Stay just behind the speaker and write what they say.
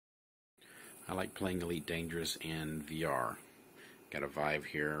I like playing Elite Dangerous in VR. Got a Vive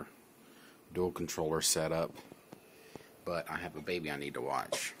here, dual controller setup, but I have a baby I need to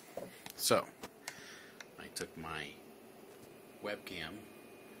watch. So, I took my webcam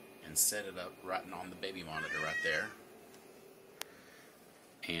and set it up right on the baby monitor right there.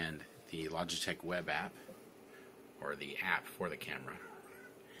 And the Logitech web app, or the app for the camera.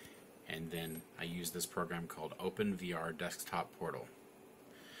 And then I use this program called OpenVR Desktop Portal.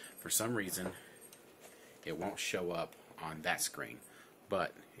 For some reason, it won't show up on that screen,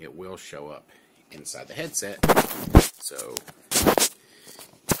 but it will show up inside the headset. So, let's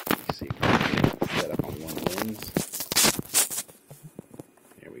see if I can get it set up on one lens.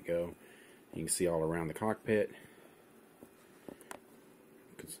 There we go. You can see all around the cockpit.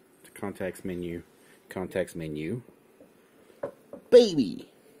 Context menu, baby,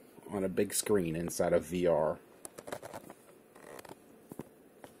 on a big screen inside of VR.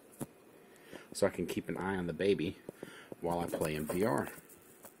 So I can keep an eye on the baby while I play in VR.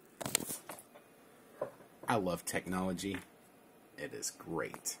 I love technology. It is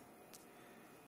great.